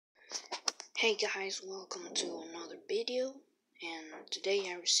Hey guys, welcome to another video, and today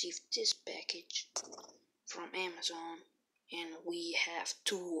I received this package from Amazon, and we have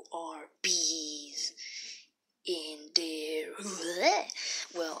two RBs in there.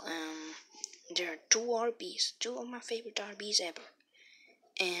 Well, there are two RBs, two of my favorite RBs ever,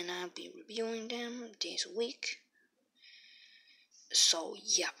 and I'll be reviewing them this week. So,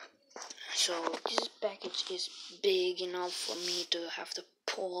 yep. So this package is big enough for me to have to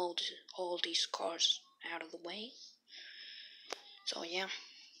pull all these cards out of the way. So yeah.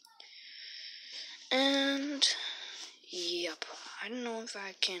 And yep, I don't know if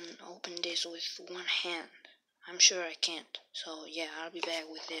I can open this with one hand. I'm sure I can't. So yeah, I'll be back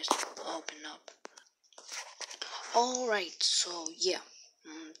with this open up. Alright, so yeah,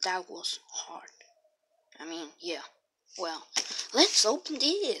 that was hard. I mean, yeah. Well, let's open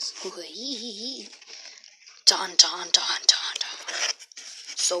this. Dun dun dun dun dun.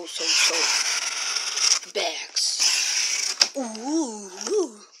 So bags.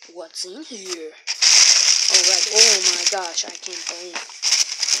 Ooh, what's in here? Alright, oh my gosh, I can't believe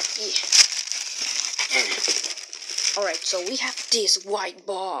it. Alright, so we have this white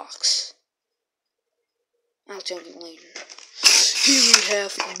box. I'll tell you later. Here we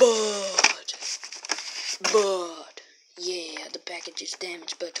have Bud. Yeah, the package is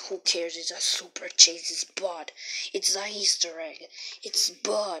damaged, but who cares? It's a super chase. It's Bud. It's a Easter egg. It's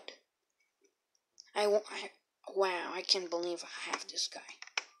Bud. Wow, I can't believe I have this guy.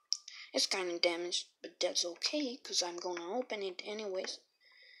 It's kind of damaged, but that's okay, because I'm gonna open it anyways.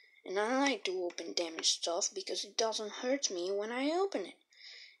 And I like to open damaged stuff because it doesn't hurt me when I open it.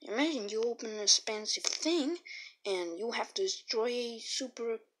 Imagine you open an expensive thing and you have to destroy a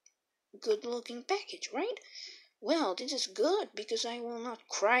super good looking package, right? Well, this is good because I will not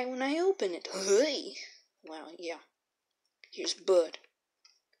cry when I open it. Hey! Well, yeah. Here's Bud.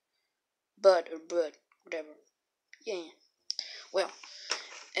 Bud or Bud, whatever. Yeah. Well,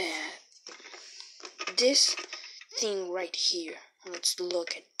 this thing right here. Let's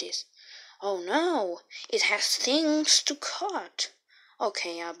look at this. Oh no! It has things to cut.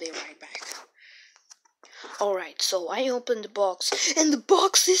 Okay, I'll be right back. Alright, so I opened the box, and the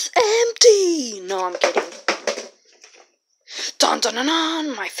box is empty! No, I'm kidding. Dun dun dun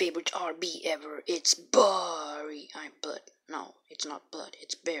dun! My favorite RB ever. It's Bud. No, it's not Bud.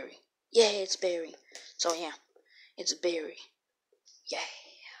 It's Barry. Yeah, it's Barry. So yeah, it's Barry. Yeah.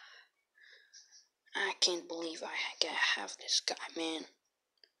 I can't believe I have this guy, man.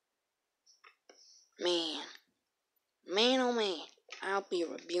 Man, oh man. I'll be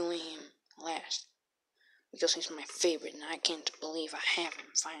reviewing him last. Because he's my favorite, and I can't believe I have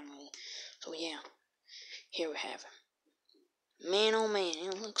him finally. So yeah, here we have him. Man, oh man,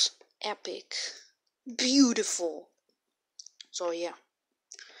 it looks epic. Beautiful. So yeah.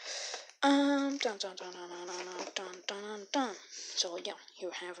 Dun dun dun dun dun dun dun dun. So yeah, here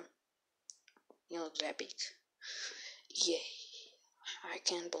we have him. He looks epic. Yay. I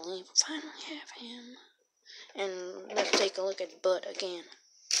can't believe I finally have him. And let's take a look at Bud again.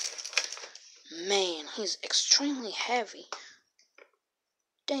 Man, he's extremely heavy.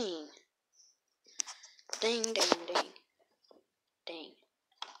 Dang. Dang.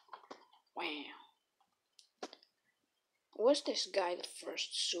 Wow. Was this guy the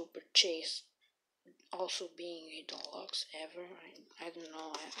first super chase also being a deluxe ever? I don't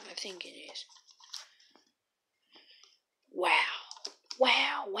know. I think it is. Wow.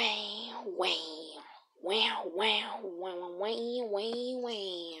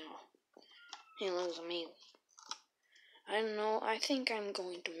 He looks amazing. I don't know. I think I'm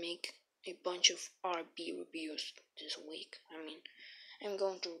going to make a bunch of RB reviews this week. I mean, I'm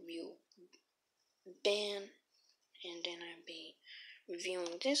going to review Ben, and then I'll be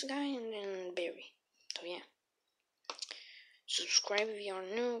reviewing this guy, and then Barry. So yeah. Subscribe if you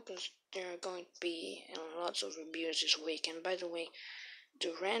are new, because there are going to be lots of reviews this week. And by the way,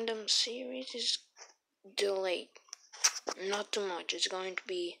 the random series is delayed. Not too much. It's going to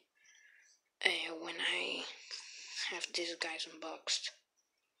be when I have these guys unboxed.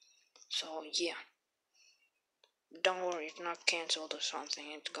 So yeah. Don't worry, it's not cancelled or something.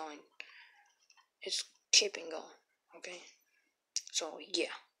 It's keeping going. Okay? So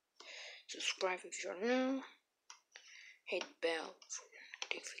yeah. Subscribe if you're new. Hit the bell for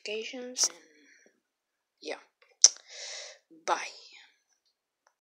notifications. And yeah. Bye.